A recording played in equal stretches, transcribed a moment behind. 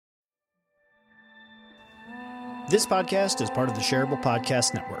This podcast is part of the Shareable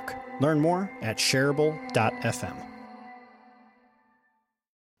Podcast Network. Learn more at shareable.fm.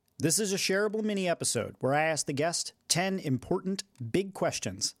 This is a Shareable mini episode where I ask the guest 10 important big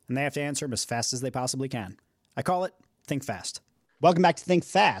questions, and they have to answer them as fast as they possibly can. I call it Think Fast. Welcome back to Think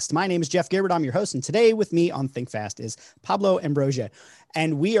Fast. My name is Jeff Gilbert. I'm your host, and today with me on Think Fast is Pablo Ambrosio,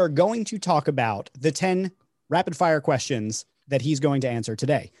 and we are going to talk about the 10 rapid-fire questions that he's going to answer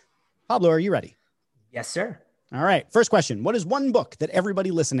today. Pablo, are you ready? Yes, sir. All right. First question. What is one book that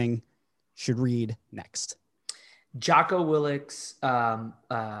everybody listening should read next? Jocko Willick's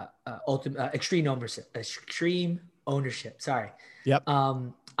Extreme Ownership. Sorry. Yep.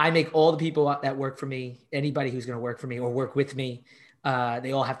 I make all the people that work for me, anybody who's going to work for me or work with me,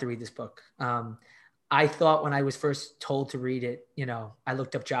 they all have to read this book. I thought when I was first told to read it, I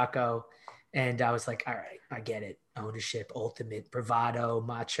looked up Jocko and I was like, all right, I get it. Ownership, ultimate, bravado,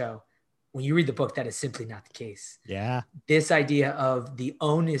 macho. When you read the book, that is simply not the case. Yeah. This idea of the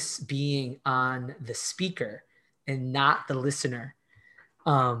onus being on the speaker and not the listener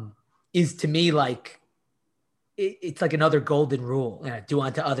is to me like, it's like another golden rule. Do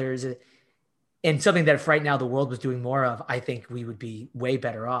unto others. And something that if right now the world was doing more of, I think we would be way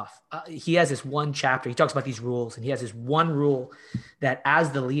better off. He has this one chapter. He talks about these rules, and he has this one rule that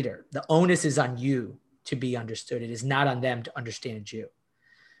as the leader, the onus is on you to be understood. It is not on them to understand you.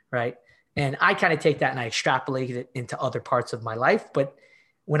 Right. And I kind of take that and I extrapolate it into other parts of my life. But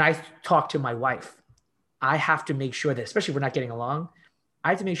when I talk to my wife, I have to make sure that, especially if we're not getting along,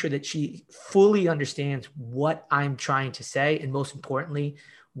 I have to make sure that she fully understands what I'm trying to say. And most importantly,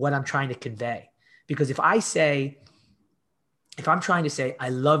 what I'm trying to convey. Because if I'm trying to say, I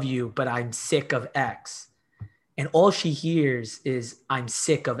love you, but I'm sick of X, and all she hears is I'm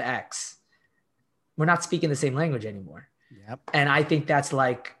sick of X, we're not speaking the same language anymore. Yep. And I think that's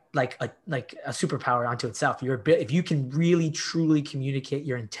like a superpower unto itself. If you can really truly communicate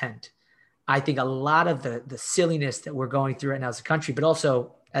your intent, I think a lot of the silliness that we're going through right now as a country, but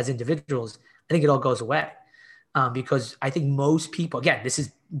also as individuals, I think it all goes away. Because I think most people, again, this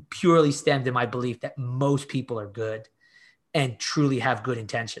is purely stemmed in my belief that most people are good and truly have good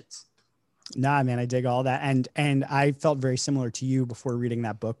intentions. Nah, man, I dig all that. And I felt very similar to you before reading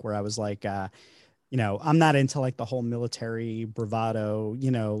that book where I was like, I'm not into like the whole military bravado,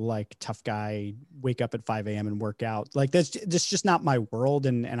 like tough guy, wake up at 5 a.m. and work out. Like that's just not my world.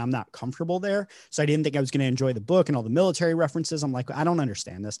 And I'm not comfortable there. So I didn't think I was going to enjoy the book and all the military references. I'm like, I don't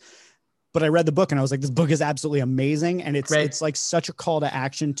understand this. But I read the book and I was like, this book is absolutely amazing. And it's like such a call to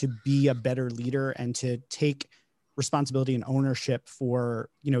action to be a better leader and to take responsibility and ownership for,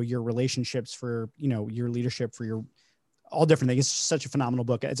 your relationships, for, your leadership, for your all different things. It's such a phenomenal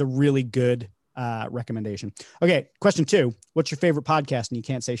book. It's a really good recommendation. Okay. Question 2, what's your favorite podcast? And you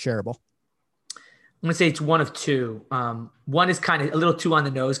can't say Shareable. I'm going to say it's one of two. One is kind of a little too on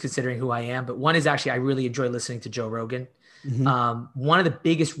the nose considering who I am, but one is actually, I really enjoy listening to Joe Rogan. Mm-hmm. One of the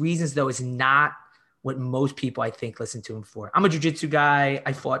biggest reasons though, is not what most people I think listen to him for. I'm a jiu-jitsu guy.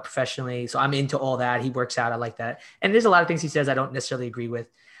 I fought professionally. So I'm into all that. He works out. I like that. And there's a lot of things he says I don't necessarily agree with.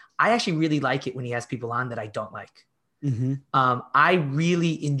 I actually really like it when he has people on that I don't like. Mm-hmm. I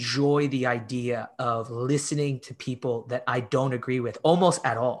really enjoy the idea of listening to people that I don't agree with almost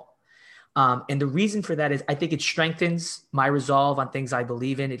at all. And the reason for that is I think it strengthens my resolve on things I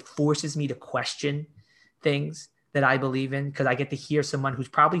believe in. It forces me to question things that I believe in because I get to hear someone who's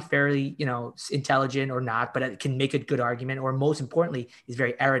probably fairly, intelligent or not, but can make a good argument, or most importantly, is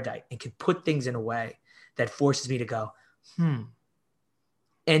very erudite and can put things in a way that forces me to go,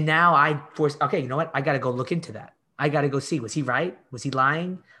 And now okay, you know what? I got to go look into that. I got to go see, was he right? Was he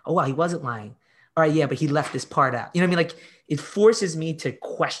lying? Oh, well, he wasn't lying. All right. Yeah. But he left this part out. You know what I mean? Like it forces me to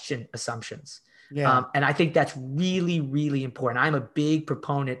question assumptions. Yeah. And I think that's really, really important. I'm a big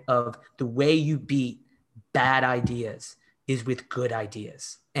proponent of the way you beat bad ideas is with good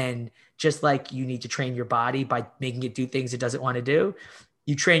ideas. And just like you need to train your body by making it do things it doesn't want to do,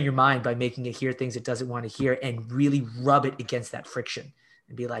 you train your mind by making it hear things it doesn't want to hear and really rub it against that friction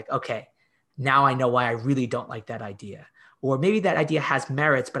and be like, okay, now I know why I really don't like that idea. Or maybe that idea has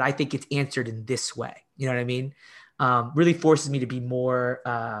merits, but I think it's answered in this way. You know what I mean? Really forces me to be more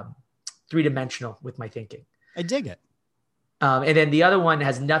three-dimensional with my thinking. I dig it. And then the other one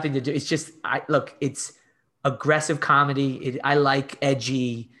has nothing to do. It's just, it's aggressive comedy. I like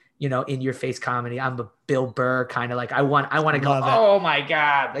edgy, in your face comedy. I'm a Bill Burr kind of like, I want to go, oh my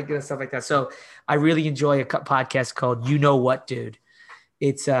God, like stuff like that. So I really enjoy a podcast called You Know What, Dude.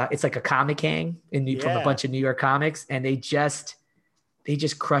 It's like a comic hang from a bunch of New York comics. And they just, they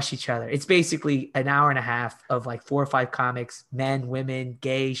just crush each other. It's basically an hour and a half of like 4 or 5 comics, men, women,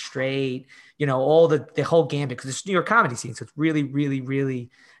 gay, straight, all the whole gambit, because it's New York comedy scene. So it's really, really, really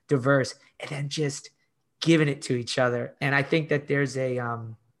diverse. And then just giving it to each other. And I think that there's a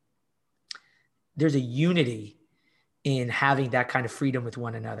unity in having that kind of freedom with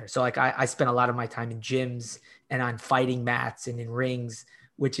one another. So like I spent a lot of my time in gyms and on fighting mats and in rings,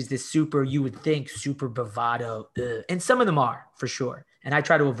 which is this super, you would think, super bravado. And some of them are, for sure. And I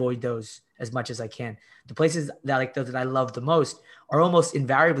try to avoid those as much as I can. The places that I love the most are almost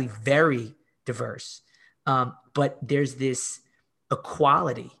invariably very diverse. But there's this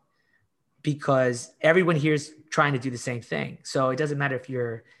equality because everyone here is trying to do the same thing. So it doesn't matter if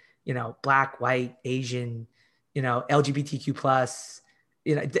you're, black, white, Asian, LGBTQ plus,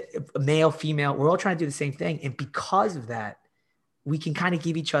 male, female, we're all trying to do the same thing. And because of that, we can kind of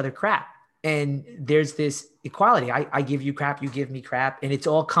give each other crap. And there's this equality. I give you crap, you give me crap, and it's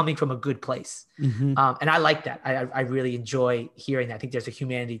all coming from a good place. Mm-hmm. And I like that. I really enjoy hearing that. I think there's a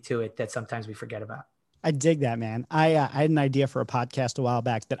humanity to it that sometimes we forget about. I dig that, man. I had an idea for a podcast a while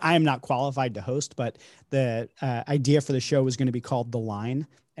back that I am not qualified to host, but the idea for the show was going to be called The Line.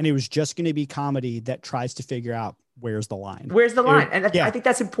 And it was just going to be comedy that tries to figure out where's the line. Where's the line? And I think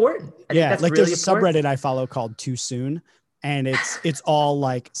that's important. I think that's like really there's a subreddit I follow called Too Soon. And it's all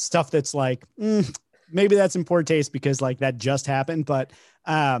like stuff that's like, maybe that's in poor taste because like that just happened. But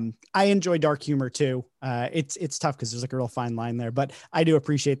I enjoy dark humor too. It's tough because there's like a real fine line there, but I do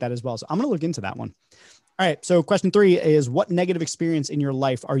appreciate that as well. So I'm going to look into that one. All right. So question 3 is, what negative experience in your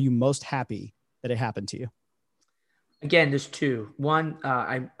life are you most happy that it happened to you? Again, there's 2. One,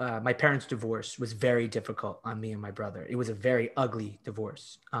 my parents' divorce was very difficult on me and my brother. It was a very ugly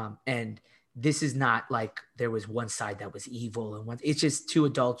divorce. And this is not like there was one side that was evil and it's just 2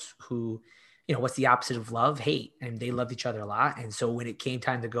 adults who, what's the opposite of love? Hate. And they loved each other a lot. And so when it came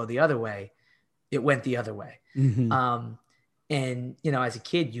time to go the other way, it went the other way. Mm-hmm. And, as a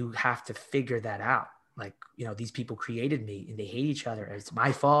kid, you have to figure that out. Like, these people created me and they hate each other. It's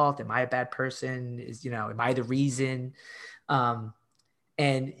my fault. Am I a bad person? Am I the reason? And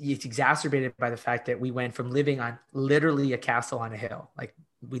it's exacerbated by the fact that we went from living on literally a castle on a hill. Like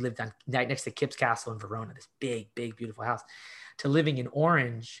we lived on right next to Kip's Castle in Verona, this big, big, beautiful house, to living in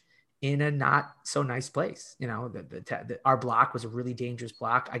Orange in a not so nice place. Our block was a really dangerous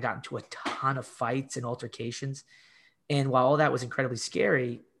block. I got into a ton of fights and altercations. And while all that was incredibly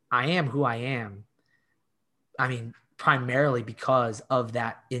scary, I am who I am. I mean, primarily because of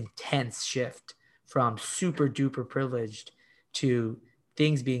that intense shift from super duper privileged to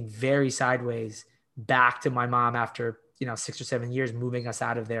things being very sideways back to my mom after, 6 or 7 years, moving us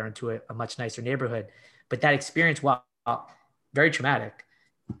out of there into a much nicer neighborhood. But that experience, while very traumatic,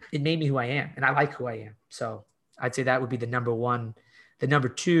 it made me who I am. And I like who I am. So I'd say that would be the number 1. The number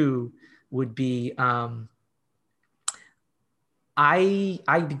 2 would be,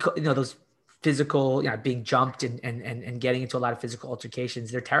 those physical, being jumped and getting into a lot of physical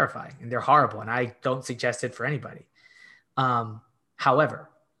altercations, they're terrifying and they're horrible. And I don't suggest it for anybody. However,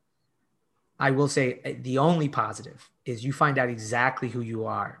 I will say the only positive is you find out exactly who you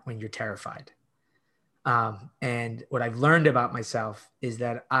are when you're terrified. And what I've learned about myself is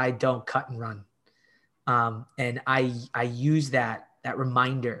that I don't cut and run. And I use that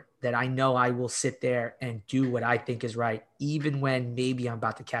reminder that I know I will sit there and do what I think is right, even when maybe I'm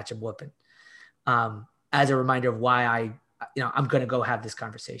about to catch a whooping. As a reminder of why I'm going to go have this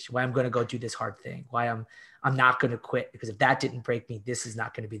conversation, why I'm going to go do this hard thing, why I'm not going to quit, because if that didn't break me, this is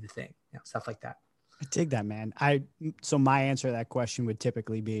not going to be the thing, stuff like that. I dig that, man. So my answer to that question would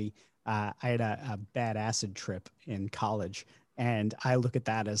typically be, I had a bad acid trip in college, and I look at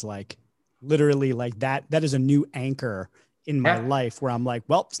that as like, literally like that is a new anchor in my life where I'm like,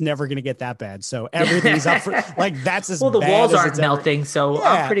 well, it's never going to get that bad. So everything's up for like, that's as well, the bad walls as aren't melting. So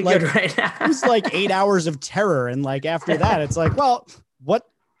I'm pretty good right now. It was like 8 hours of terror. And like, after that, it's like, well, what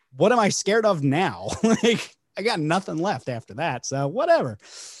am I scared of now? Like I got nothing left after that. So whatever.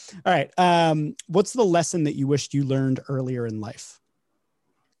 All right. What's the lesson that you wished you learned earlier in life?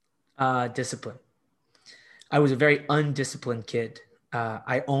 Discipline. I was a very undisciplined kid.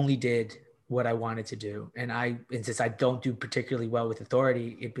 I only did what I wanted to do. And since I don't do particularly well with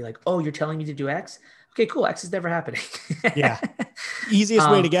authority, it'd be like, oh, you're telling me to do X? Okay, cool. X is never happening. Yeah.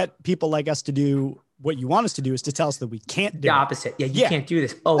 Easiest way to get people like us to do what you want us to do is to tell us that we can't do the opposite. Yeah, you can't do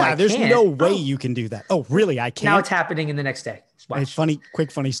this. Oh, I there's can't. no way you can do that. Oh, really? I can't. Now it's happening in the next day. A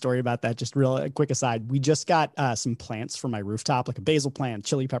quick funny story about that. Just real quick aside. We just got some plants for my rooftop, like a basil plant,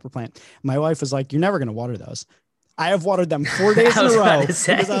 chili pepper plant. My wife was like, you're never going to water those. I have watered them 4 days I in a was about row to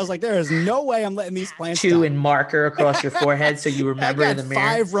say. because I was like, there is no way I'm letting these plants Tattoo die. and marker across your forehead so you I remember it in got the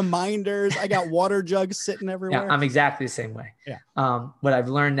mirror. 5 reminders. I got water jugs sitting Yeah, everywhere. I'm exactly the same way. Yeah. What I've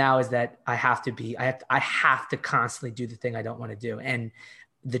learned now is that I have to constantly do the thing I don't want to do. And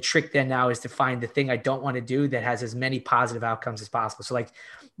the trick then now is to find the thing I don't want to do that has as many positive outcomes as possible. So like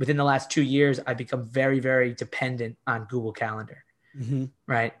within the last 2 years, I've become very, very dependent on Google Calendar. Mm-hmm.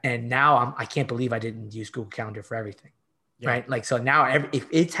 Right. And now I can't believe I didn't use Google Calendar for everything. Yeah. Right. Like, so now if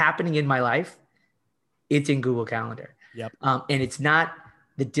it's happening in my life, it's in Google Calendar. Yep. And it's not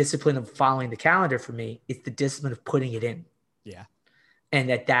the discipline of following the calendar for me. It's the discipline of putting it in. Yeah. And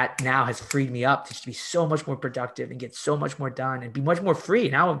that now has freed me up to just be so much more productive and get so much more done and be much more free.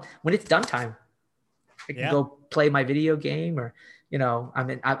 Now, when it's done time, I can go play my video game, or,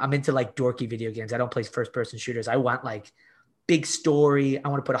 I'm into like dorky video games. I don't play first person shooters. I want like big story. I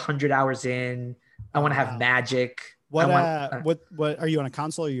want to put 100 hours in. I want to have magic. What are you on a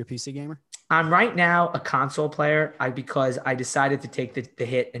console or are you a PC gamer? I'm right now a console player because I decided to take the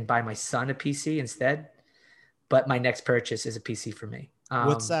hit and buy my son a PC instead. But my next purchase is a PC for me.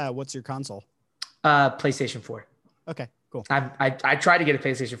 What's your console? PlayStation 4. Okay, cool. I tried to get a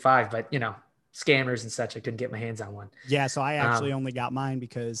PlayStation 5, but scammers and such, I couldn't get my hands on one. Yeah, so I actually only got mine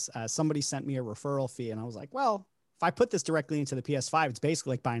because somebody sent me a referral fee, and I was like, well, if I put this directly into the PS5, it's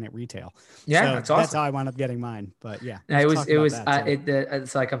basically like buying it retail. Yeah, so that's awesome. That's how I wound up getting mine. But yeah,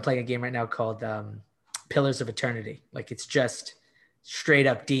 it's like I'm playing a game right now called Pillars of Eternity. Like it's just straight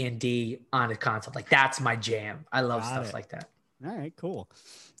up D&D on a console. Like that's my jam. I love stuff like that. All right, cool.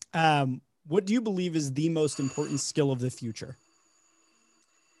 What do you believe is the most important skill of the future?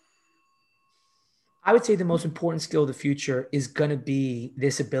 I would say the most important skill of the future is going to be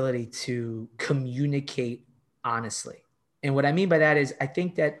this ability to communicate honestly. And what I mean by that is I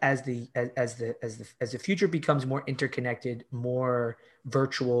think that as the future becomes more interconnected, more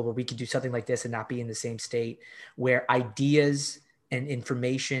virtual, where we can do something like this and not be in the same state, where ideas and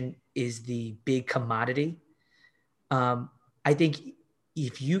information is the big commodity. I think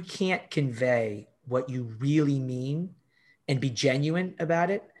if you can't convey what you really mean and be genuine about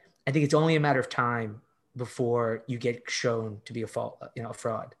it, I think it's only a matter of time before you get shown to be a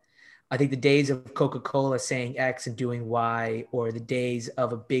fraud. I think the days of Coca-Cola saying X and doing Y, or the days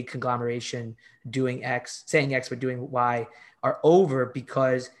of a big conglomeration doing X, saying X but doing Y, are over,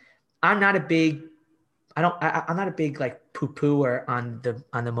 because I'm not a big like poo-pooer on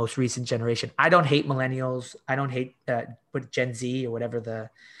the most recent generation. I don't hate millennials. I don't hate Gen Z or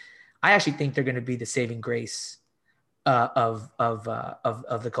whatever. I actually think they're going to be the saving grace of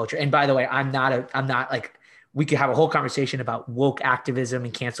the culture. And by the way, I'm not like, we could have a whole conversation about woke activism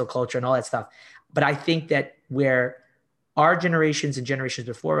and cancel culture and all that stuff. But I think that where our generations and generations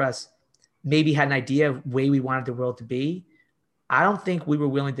before us maybe had an idea of the way we wanted the world to be, I don't think we were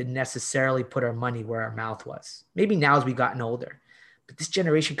willing to necessarily put our money where our mouth was. Maybe now as we've gotten older, but this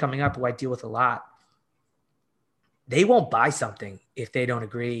generation coming up, who I deal with a lot, they won't buy something if they don't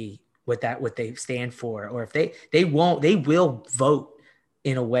agree with what they stand for, or if they will vote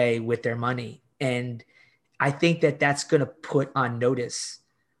in a way with their money. And I think that that's going to put on notice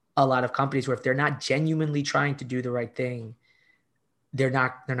a lot of companies where if they're not genuinely trying to do the right thing, they're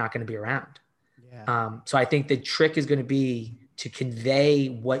not going to be around. Yeah. So I think the trick is going to be to convey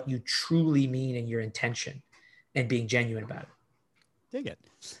what you truly mean and your intention, and being genuine about it. Dig it.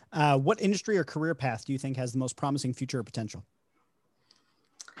 What industry or career path do you think has the most promising future potential?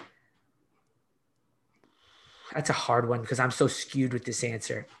 That's a hard one because I'm so skewed with this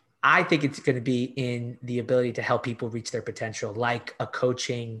answer. I think it's going to be in the ability to help people reach their potential, like a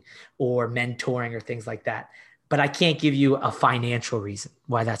coaching or mentoring or things like that. But I can't give you a financial reason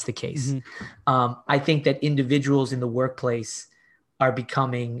why that's the case. Mm-hmm. I think that individuals in the workplace are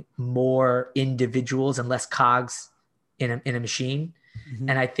becoming more individuals and less cogs in a machine. Mm-hmm.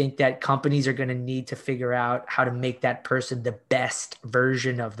 And I think that companies are going to need to figure out how to make that person the best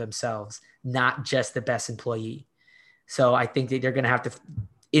version of themselves, not just the best employee. So I think that they're going to have to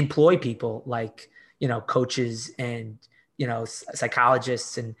employ people like, coaches and,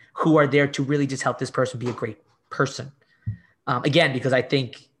 psychologists, and who are there to really just help this person be a great person. Again, because I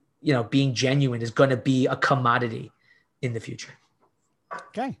think, being genuine is going to be a commodity in the future.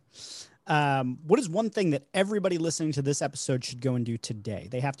 Okay. What is one thing that everybody listening to this episode should go and do today?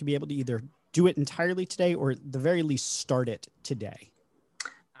 They have to be able to either do it entirely today, or at the very least start it today.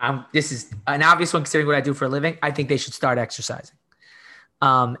 This is an obvious one considering what I do for a living. I think they should start exercising.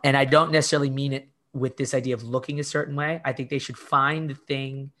 And I don't necessarily mean it with this idea of looking a certain way. I think they should find the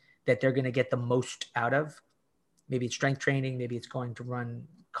thing that they're going to get the most out of. Maybe it's strength training. Maybe it's going to run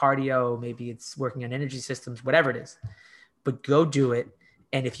cardio, maybe it's working on energy systems, whatever it is, but go do it.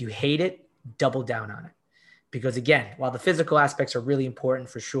 And if you hate it, double down on it. Because again, while the physical aspects are really important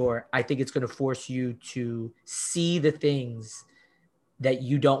for sure, I think it's going to force you to see the things that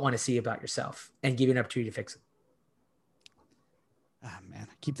you don't want to see about yourself and give you an opportunity to fix it. Oh man,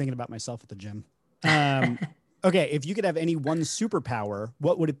 I keep thinking about myself at the gym. Okay, if you could have any one superpower,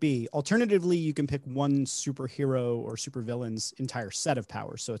 what would it be? Alternatively, you can pick one superhero or supervillain's entire set of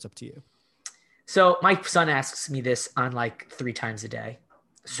powers. So it's up to you. So my son asks me this on like 3 times a day.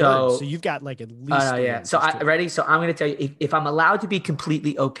 So So you've got like at least three yeah. So answers to it. ready. So I'm going to tell you if I'm allowed to be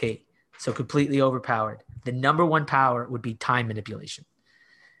completely OP, so completely overpowered, the number one power would be time manipulation.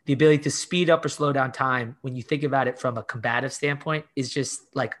 The ability to speed up or slow down time, when you think about it from a combative standpoint, is just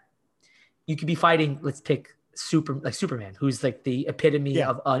like you could be fighting. Let's pick Superman, who's like the epitome Yeah,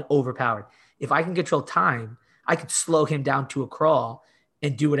 of overpowered. If I can control time, I could slow him down to a crawl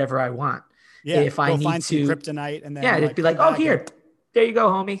and do whatever I want. yeah. If I Go need find some to, kryptonite and yeah, then it'd like be come like, oh, back and here, there you go,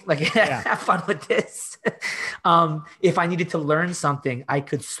 homie. Like, yeah, have fun with this. If I needed to learn something, I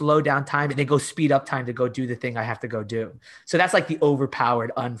could slow down time and then go speed up time to go do the thing I have to go do. So that's like the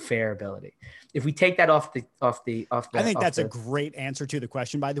overpowered, unfair ability. If we take that I think that's a great answer to the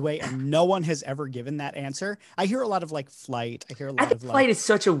question, by the way. And no one has ever given that answer. I hear a lot of like flight. I hear a I lot think of flight like, is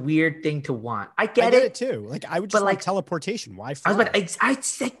such a weird thing to want. I I get get it it, too. Like I would but just want like teleportation. Why I was fly? about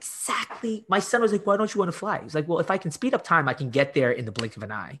exactly. My son was like, "Why don't you want to fly?" He's like, "Well, if I can speed up time, I can get there in the blink of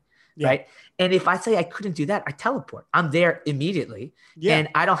an eye." Yeah. Right. And if I say I couldn't do that, I teleport. I'm there immediately Yeah. and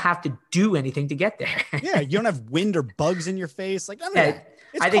I don't have to do anything to get there. Yeah. You don't have wind or bugs in your face. Like none of Yeah, that.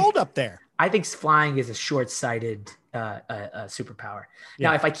 It's I cold think up there. I think flying is a short-sighted superpower.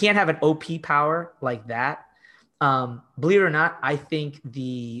 Now, Yeah. if I can't have an OP power like that, believe it or not, I think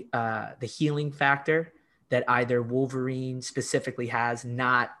the healing factor that either Wolverine specifically has,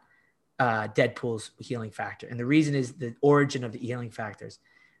 not Deadpool's healing factor. And the reason is the origin of the healing factors.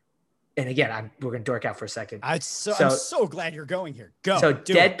 And again, we're going to dork out for a second. I'm so glad you're going here. So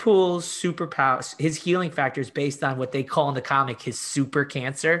Do it. Deadpool's superpower, his healing factor is based on what they call in the comic his super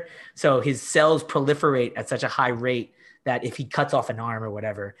cancer. So his cells proliferate at such a high rate that if he cuts off an arm or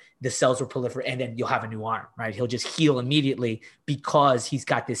whatever, the cells will proliferate and then you'll have a new arm, right? He'll just heal immediately because he's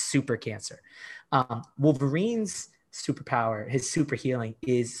got this super cancer. Wolverine's superpower, his super healing,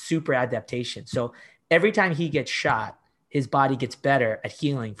 is super adaptation. So every time he gets shot, his body gets better at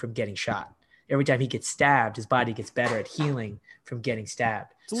healing from getting shot. Every time he gets stabbed, his body gets better at healing from getting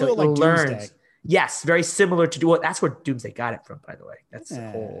stabbed. It's a So little it like learns. Doomsday. Yes, very similar to what that's where Doomsday got it from, by the way. That's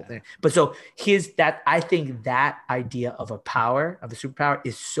the whole thing. But so I think that idea of a power, of a superpower,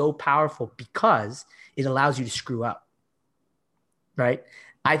 is so powerful because it allows you to screw up. Right?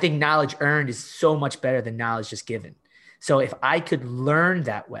 I think knowledge earned is so much better than knowledge just given. So if I could learn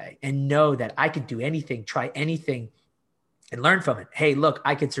that way and know that I could do anything, try anything, and learn from it. Hey, look,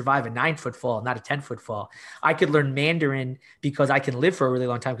 I could survive a 9-foot fall, not a 10-foot fall. I could learn Mandarin because I can live for a really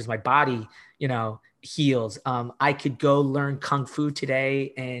long time because my body, heals. I could go learn Kung Fu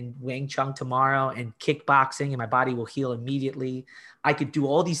today and Wing Chun tomorrow and kickboxing and my body will heal immediately. I could do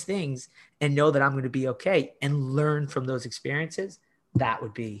all these things and know that I'm going to be okay and learn from those experiences. That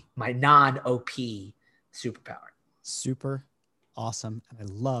would be my non-OP superpower. Super awesome. And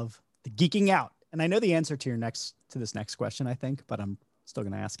I love the geeking out. And I know the answer to this next question, I think, but I'm still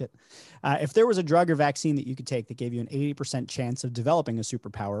going to ask it. If there was a drug or vaccine that you could take that gave you an 80% chance of developing a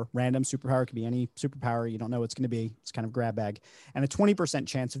superpower, random superpower, could be any superpower, you don't know what it's going to be, it's kind of grab bag, and a 20%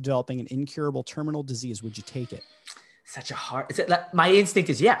 chance of developing an incurable terminal disease, would you take it? My instinct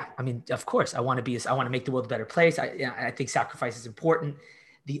is, yeah. I mean, of course, I want to make the world a better place. I think sacrifice is important.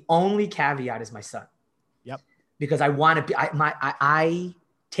 The only caveat is my son. Yep. Because I want to be, I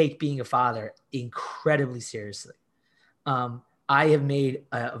take being a father incredibly seriously. I have made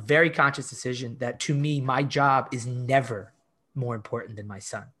a very conscious decision that to me, my job is never more important than my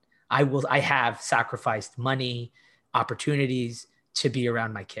son. I have sacrificed money, opportunities to be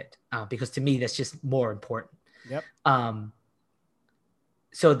around my kid because to me, that's just more important. Yep.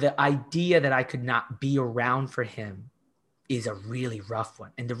 So the idea that I could not be around for him is a really rough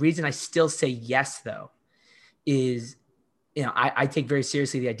one. And the reason I still say yes, though, is, I take very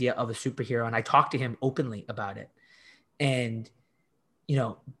seriously the idea of a superhero and I talk to him openly about it. And,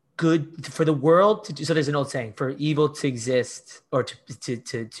 good for the world to do. So there's an old saying, for evil to exist or to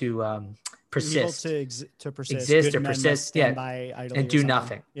persist, to persist, exist good or persist, yeah, and do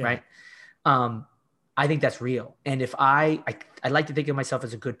nothing. Yeah. Right. I think that's real. And if I like to think of myself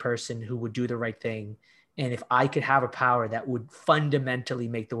as a good person who would do the right thing. And if I could have a power that would fundamentally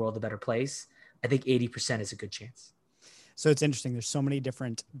make the world a better place, I think 80% is a good chance. So it's interesting. There's so many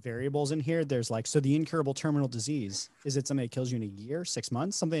different variables in here. There's like, so the incurable terminal disease, is it something that kills you in a year, 6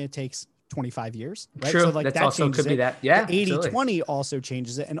 months, something that takes 25 years, right? True. So like That's that also changes could be it. that. The Yeah, absolutely. 80/20 also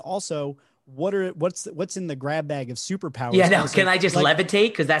changes it. And also what's in the grab bag of Yeah, superpowers no, can also, I just like, levitate?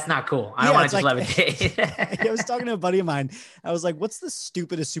 Because that's not cool. I don't yeah, want it's to just like, levitate. I was talking to a buddy of mine. I was like, what's the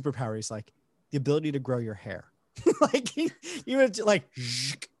stupidest superpower? He's like, the ability to grow your hair. Like you would like,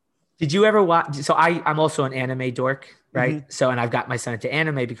 Did you ever watch? So I'm also an anime dork, right? mm-hmm. So, and I've got my son into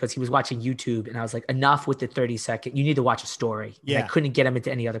anime because he was watching YouTube and I was like, enough with the 30-second. You need to watch a story. And I Yeah. couldn't get him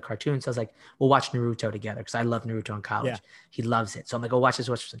into any other cartoons. So I was like, we'll watch Naruto together because I love Naruto in Yeah. college. He loves it. So I'm like, go watch this,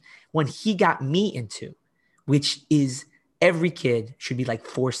 watch this. When he got me into, which is every kid should be like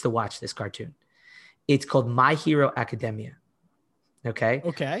forced to watch this cartoon. It's called My Hero Academia. Okay.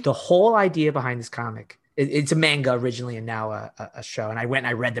 Okay. The whole idea behind this comic, it's a manga originally and now a show. And I went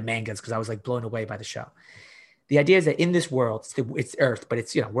and I read the mangas because I was like blown away by the show. The idea is that in this world, it's Earth, but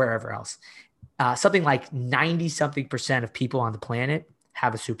it's, wherever else, something like 90 something percent of people on the planet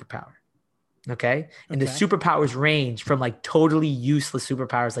have a superpower. Okay. And the Okay. superpowers range from like totally useless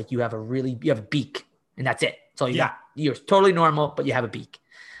superpowers. Like you have a beak and that's it. That's all you got. You're totally normal, but you have a beak.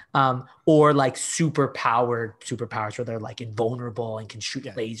 Or like super powered superpowers where they're like invulnerable and can shoot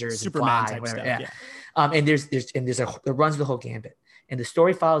lasers Superman and fly, type whatever. stuff. Yeah. And it runs the whole gambit. And the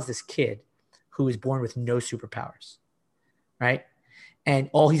story follows this kid who is born with no superpowers, right? And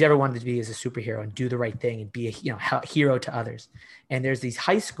all he's ever wanted to be is a superhero and do the right thing and be a hero to others. And there's these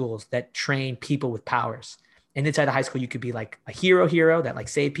high schools that train people with powers. And inside the high school, you could be like a hero that like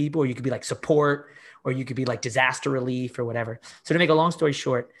save people, or you could be like support, or you could be like disaster relief or whatever. So to make a long story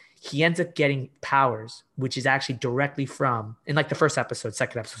short, he ends up getting powers, which is actually directly from, in like the first episode,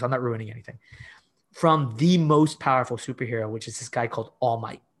 second episode, so I'm not ruining anything, from the most powerful superhero, which is this guy called All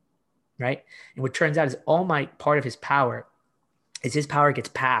Might, right? And what turns out is All Might, part of his power is his power gets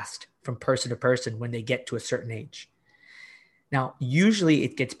passed from person to person when they get to a certain age. Now, usually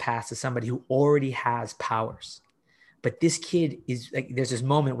it gets passed to somebody who already has powers. But this kid is like, there's this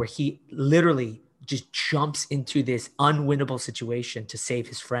moment where he literally just jumps into this unwinnable situation to save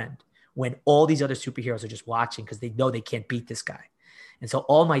his friend when all these other superheroes are just watching because they know they can't beat this guy. And so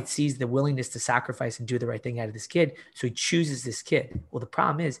All Might sees the willingness to sacrifice and do the right thing out of this kid. So he chooses this kid. Well, the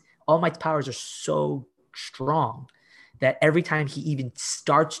problem is All Might's powers are so strong that every time he even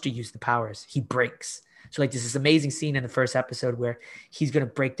starts to use the powers, he breaks. So like there's this amazing scene in the first episode where he's going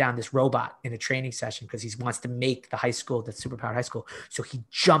to break down this robot in a training session because he wants to make the high school, the superpowered high school. So he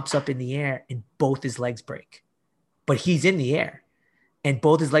jumps up in the air and both his legs break, but he's in the air and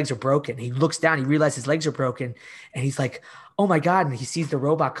both his legs are broken. He looks down, he realizes his legs are broken and he's like, oh my God. And he sees the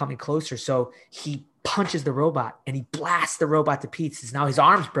robot coming closer. So he punches the robot and he blasts the robot to pieces. Now his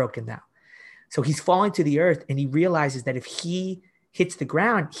arm's broken now. So he's falling to the earth and he realizes that if he hits the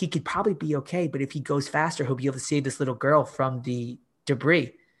ground, he could probably be okay. But if he goes faster, he'll be able to save this little girl from the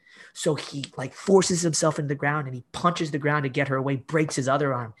debris. So he like forces himself into the ground and he punches the ground to get her away, breaks his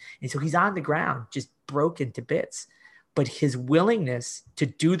other arm. And so he's on the ground, just broken to bits. But his willingness to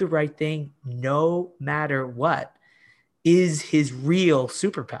do the right thing, no matter what, is his real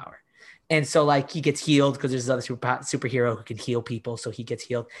superpower. And so like he gets healed because there's another superhero who can heal people. So he gets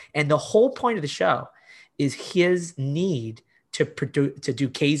healed. And the whole point of the show is his need to do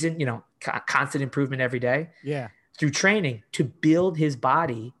Kaizen, constant improvement every day. Yeah. Through training to build his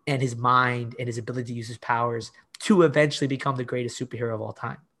body and his mind and his ability to use his powers to eventually become the greatest superhero of all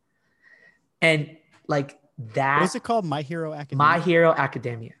time. And like that. What's it called? My Hero Academia? My Hero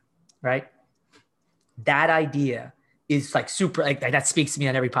Academia, right? That idea is like super, like that speaks to me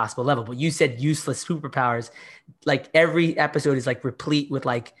on every possible level. But you said useless superpowers. Like every episode is like replete with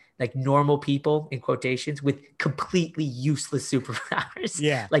like normal people in quotations with completely useless superpowers.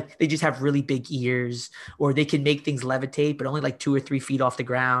 Yeah. Like they just have really big ears or they can make things levitate, but only like 2 or 3 feet off the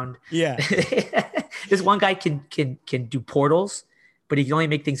ground. Yeah. This one guy can do portals, but he can only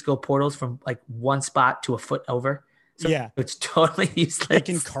make things go portals from like one spot to a foot over. So yeah. It's totally useless. They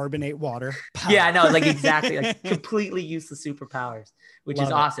can carbonate water. Yeah, I know. Like exactly. Like completely useless superpowers, which Love is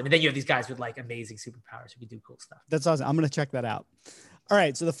it. awesome. And then you have these guys with like amazing superpowers who can do cool stuff. That's awesome. I'm going to check that out. All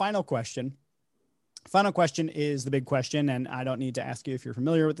right. So the final question is the big question. And I don't need to ask you if you're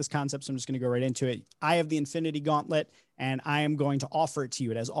familiar with this concept. So I'm just going to go right into it. I have the Infinity Gauntlet and I am going to offer it to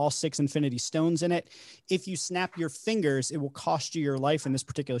you. It has all 6 Infinity Stones in it. If you snap your fingers, it will cost you your life in this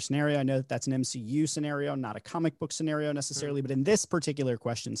particular scenario. I know that that's an MCU scenario, not a comic book scenario necessarily, but in this particular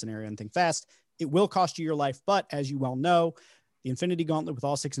question scenario and think fast, it will cost you your life. But as you well know, the Infinity Gauntlet with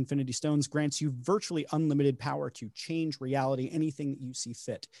all 6 Infinity Stones grants you virtually unlimited power to change reality, anything that you see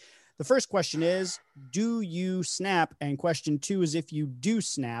fit. The first question is, do you snap? And question 2 is, if you do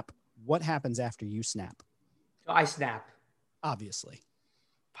snap, what happens after you snap? I snap. Obviously.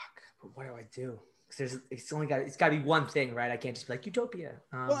 Fuck. But what do I do? Because it's got to be one thing, right? I can't just be like utopia.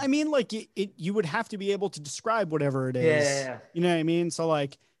 Well, I mean, like you would have to be able to describe whatever it is. Yeah. You know what I mean? So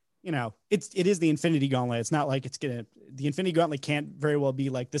like, you know, it is the Infinity Gauntlet. It's not like the Infinity Gauntlet can't very well be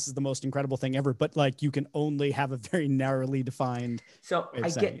like, this is the most incredible thing ever, but like you can only have a very narrowly defined. So I'm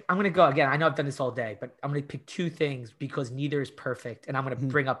going to go again. I know I've done this all day, but I'm going to pick 2 things because neither is perfect. And I'm going to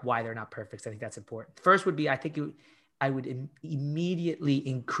bring up why they're not perfect. So I think that's important. First would be, I would immediately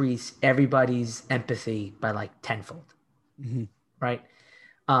increase everybody's empathy by like tenfold. Right.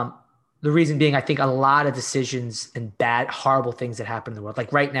 The reason being, I think a lot of decisions and horrible things that happen in the world,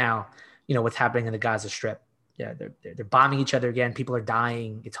 like right now, you know, what's happening in the Gaza Strip. Yeah. They're bombing each other again. People are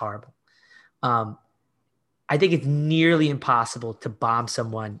dying. It's horrible. I think it's nearly impossible to bomb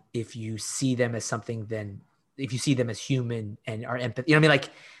someone if you see them as something if you see them as human and are empathy. You know what I mean?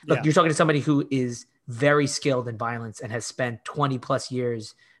 Like, look, You're talking to somebody who is very skilled in violence and has spent 20 plus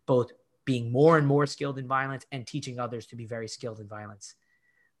years both being more and more skilled in violence and teaching others to be very skilled in violence.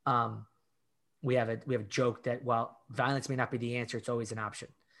 We have a joke that while violence may not be the answer, it's always an option.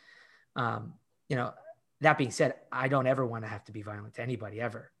 You know, that being said, I don't ever want to have to be violent to anybody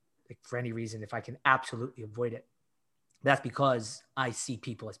ever, like for any reason, if I can absolutely avoid it. That's because I see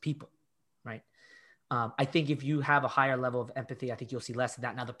people as people, right? I think if you have a higher level of empathy, I think you'll see less of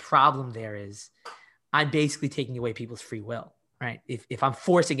that. Now, the problem there is I'm basically taking away people's free will, right? If I'm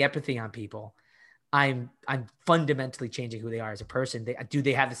forcing empathy on people, I'm fundamentally changing who they are as a person. Do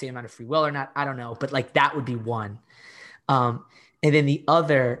they have the same amount of free will or not? I don't know. But like that would be one. And then the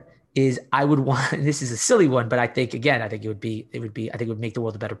other is I would want, and this is a silly one, but I think it would make the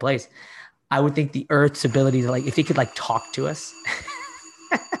world a better place. I would think the Earth's ability to, like, if it could like talk to us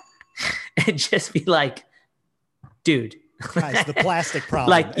and just be like, dude. Guys, the plastic problem.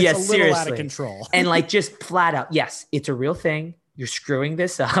 Like, it's yes, a little seriously. out of control. And like just flat out, yes, it's a real thing. You're screwing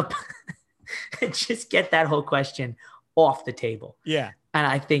this up. And just get that whole question off the table. Yeah. And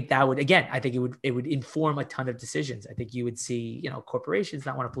I think that would, again, I think it would inform a ton of decisions. I think you would see, you know, corporations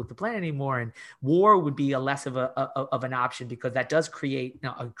not want to pollute the planet anymore, and war would be a less of an option because that does create, you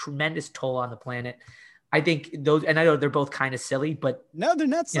know, a tremendous toll on the planet. I think those, and I know they're both kind of silly, but no, they're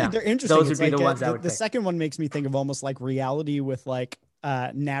not silly. They're interesting. Those would be the ones I would pick. The second one makes me think of almost like reality with like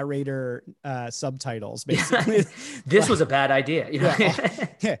narrator subtitles, basically. This was a bad idea. You know?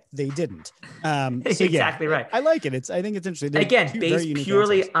 Yeah, they didn't. Exactly right. I like it. I think it's interesting. They're again, based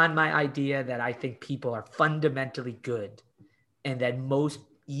purely answers. on my idea that I think people are fundamentally good, and that most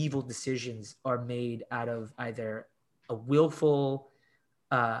evil decisions are made out of either a willful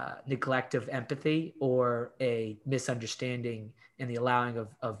neglect of empathy or a misunderstanding and the allowing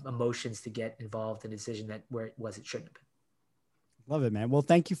of emotions to get involved in a decision that where it shouldn't have been. Love it, man. Well,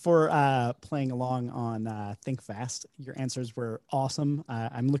 thank you for playing along on Think Fast. Your answers were awesome.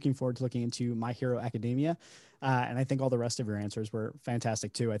 I'm looking forward to looking into My Hero Academia. And I think all the rest of your answers were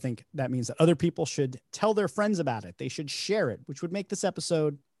fantastic too. I think that means that other people should tell their friends about it. They should share it, which would make this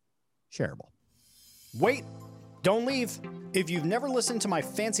episode shareable. Wait, don't leave. If you've never listened to my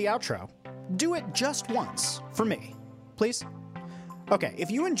fancy outro, do it just once for me, please. Okay, if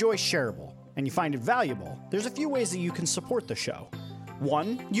you enjoy Shareable and you find it valuable, there's a few ways that you can support the show.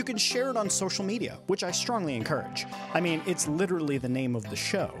 One, you can share it on social media, which I strongly encourage. I mean, it's literally the name of the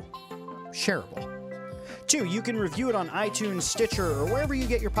show, Shareable. Two, you can review it on iTunes, Stitcher, or wherever you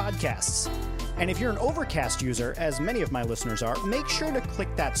get your podcasts. And if you're an Overcast user, as many of my listeners are, make sure to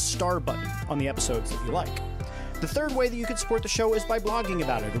click that star button on the episodes that you like. The third way that you could support the show is by blogging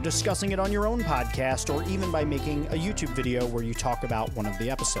about it or discussing it on your own podcast, or even by making a YouTube video where you talk about one of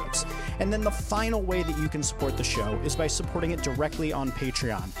the episodes. And then the final way that you can support the show is by supporting it directly on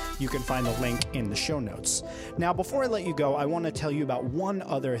Patreon. You can find the link in the show notes. Now, before I let you go, I want to tell you about one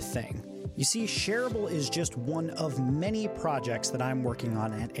other thing. You see, Shareable is just one of many projects that I'm working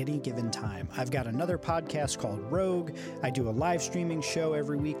on at any given time. I've got another podcast called Rogue. I do a live streaming show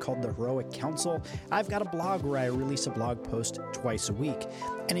every week called The Heroic Council. I've got a blog where I release a blog post twice a week.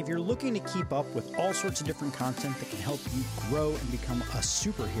 And if you're looking to keep up with all sorts of different content that can help you grow and become a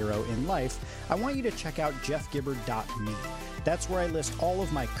superhero in life, I want you to check out jeffgibbard.me. That's where I list all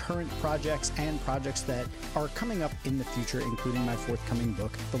of my current projects and projects that are coming up in the future, including my forthcoming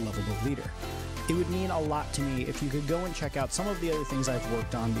book, The Lovable Leader. It would mean a lot to me if you could go and check out some of the other things I've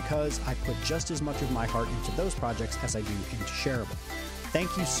worked on, because I put just as much of my heart into those projects as I do into Shareable.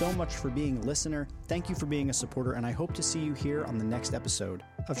 Thank you so much for being a listener. Thank you for being a supporter, and I hope to see you here on the next episode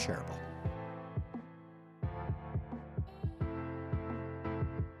of Shareable.